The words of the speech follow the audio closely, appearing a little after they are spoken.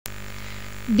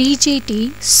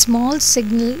BJT Small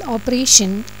Signal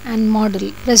Operation and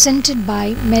Model presented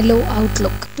by Mellow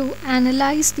Outlook. To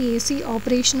analyze the AC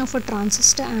operation of a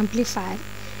transistor amplifier,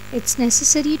 it's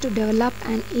necessary to develop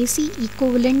an AC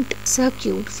equivalent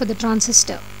circuit for the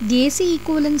transistor. The AC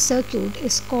equivalent circuit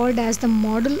is called as the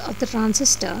model of the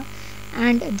transistor,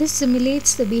 and this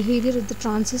simulates the behavior of the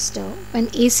transistor when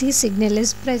AC signal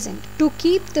is present. To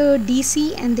keep the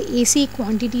DC and the AC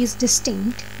quantities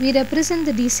distinct, we represent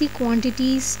the DC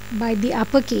quantities by the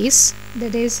uppercase,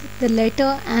 that is the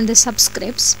letter and the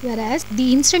subscripts, whereas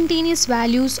the instantaneous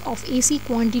values of AC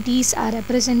quantities are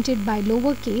represented by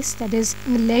lowercase, that is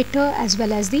letter as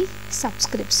well as the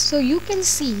subscripts. So you can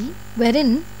see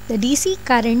wherein the DC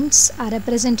currents are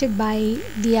represented by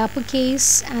the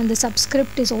uppercase and the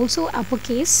subscript is also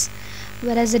uppercase,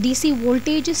 whereas the DC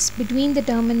voltages between the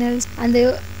terminals and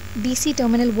the DC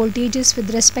terminal voltages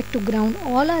with respect to ground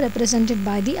all are represented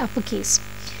by the uppercase,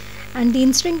 and the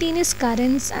instantaneous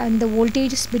currents and the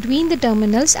voltages between the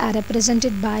terminals are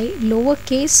represented by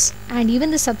lowercase, and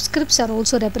even the subscripts are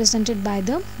also represented by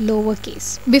the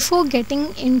lowercase. Before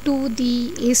getting into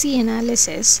the AC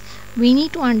analysis, we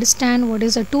need to understand what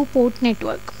is a two-port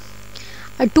network.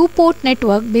 A two-port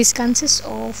network consists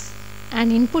of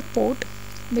an input port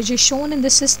which is shown in the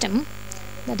system,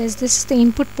 that is, this is the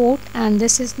input port and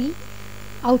this is the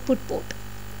output port,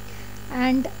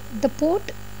 and the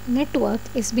port network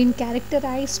is being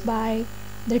characterized by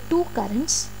the two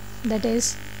currents, that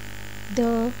is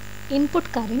the input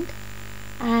current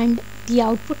and the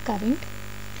output current,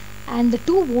 and the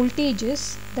two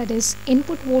voltages, that is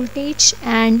input voltage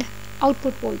and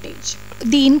output voltage.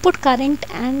 The input current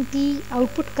and the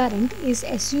output current is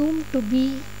assumed to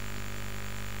be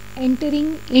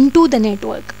entering into the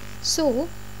network. So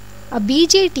a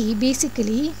BJT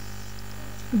basically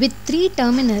with three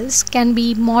terminals can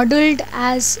be modeled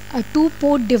as a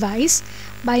two-port device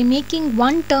by making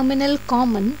one terminal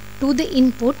common to the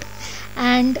input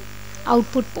and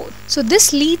output port. So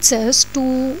this leads us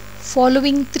to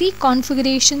following three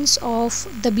configurations of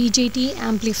the BJT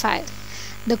amplifier: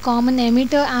 the common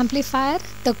emitter amplifier,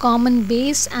 the common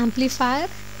base amplifier,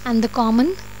 and the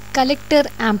common collector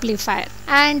amplifier.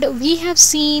 And we have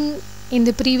seen in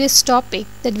the previous topic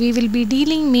that we will be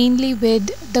dealing mainly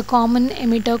with the common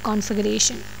emitter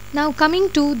configuration. Now coming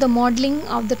to the modeling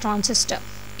of the transistor.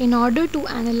 In order to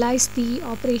analyze the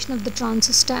operation of the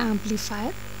transistor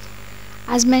amplifier,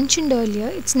 as mentioned earlier,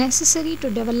 it's necessary to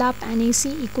develop an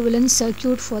AC equivalent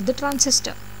circuit for the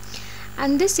transistor.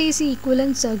 And this AC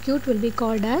equivalent circuit will be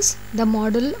called as the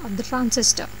model of the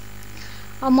transistor.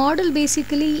 A model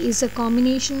basically is a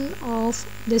combination of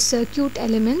the circuit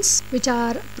elements which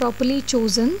are properly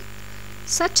chosen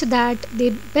such that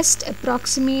they best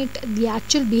approximate the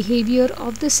actual behavior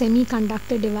of the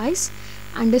semiconductor device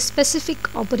under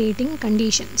specific operating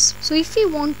conditions. So if we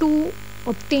want to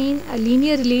obtain a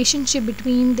linear relationship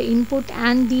between the input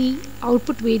and the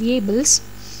output variables,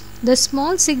 the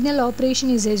small signal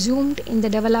operation is assumed in the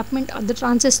development of the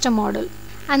transistor model.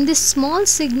 And this small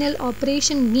signal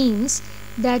operation means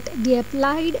that the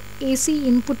applied AC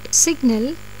input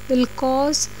signal will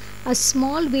cause a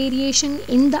small variation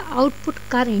in the output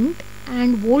current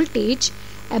and voltage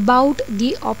about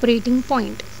the operating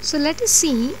point. So let us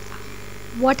see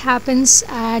what happens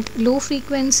at low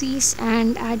frequencies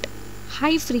and at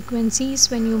high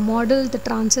frequencies when you model the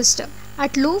transistor.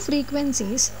 At low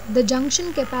frequencies, the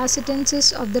junction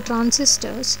capacitances of the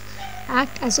transistors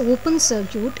act as open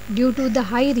circuit due to the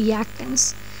high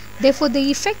reactance. Therefore, the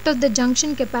effect of the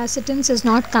junction capacitance is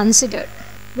not considered.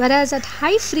 Whereas at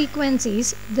high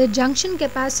frequencies, the junction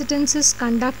capacitances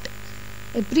conduct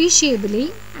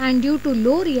appreciably, and due to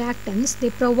low reactance,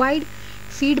 they provide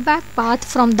feedback path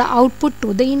from the output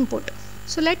to the input.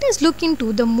 So let us look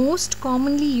into the most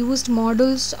commonly used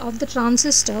models of the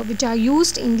transistor which are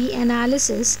used in the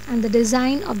analysis and the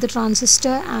design of the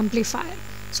transistor amplifier.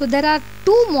 So there are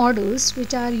two models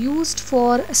which are used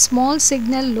for small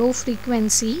signal low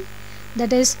frequency,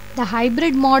 that is the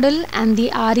hybrid model and the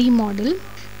RE model.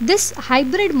 This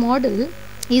hybrid model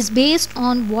is based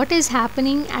on what is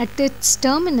happening at its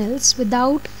terminals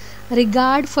without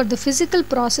regard for the physical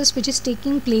process which is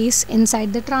taking place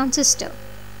inside the transistor.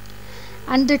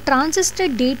 And the transistor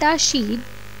data sheet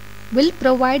will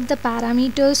provide the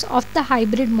parameters of the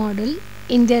hybrid model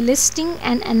in their listing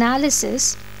and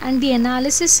analysis, and the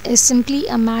analysis is simply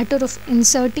a matter of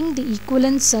inserting the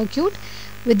equivalent circuit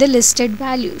with the listed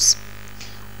values.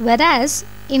 Whereas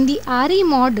in the RE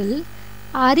model,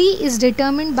 RE is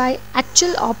determined by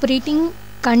actual operating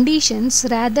conditions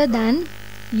rather than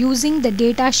using the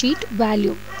datasheet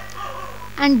value.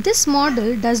 And this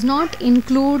model does not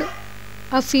include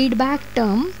a feedback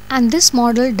term, and this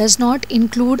model does not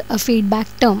include a feedback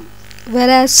term.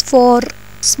 Whereas for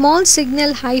small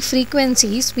signal high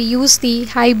frequencies, we use the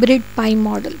hybrid pi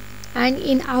model. And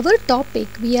in our topic,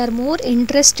 we are more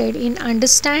interested in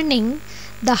understanding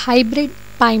the hybrid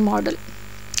pi model,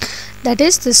 that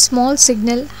is the small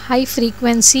signal high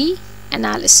frequency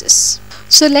analysis.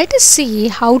 So let us see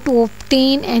how to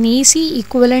obtain an AC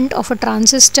equivalent of a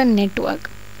transistor network.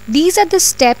 These are the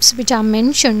steps which are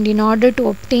mentioned in order to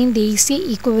obtain the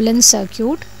AC equivalent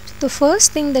circuit. The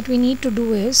first thing that we need to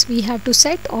do is we have to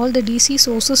set all the DC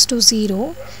sources to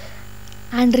 0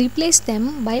 and replace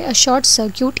them by a short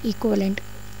circuit equivalent.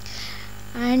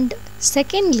 And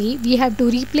secondly, we have to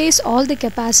replace all the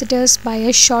capacitors by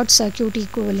a short circuit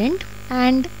equivalent.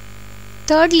 And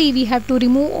thirdly, we have to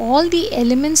remove all the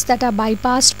elements that are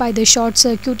bypassed by the short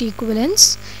circuit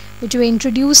equivalents, which were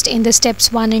introduced in the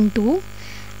steps 1 and 2.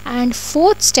 And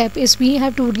fourth step is we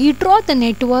have to redraw the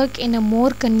network in a more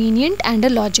convenient and a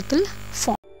logical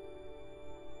form.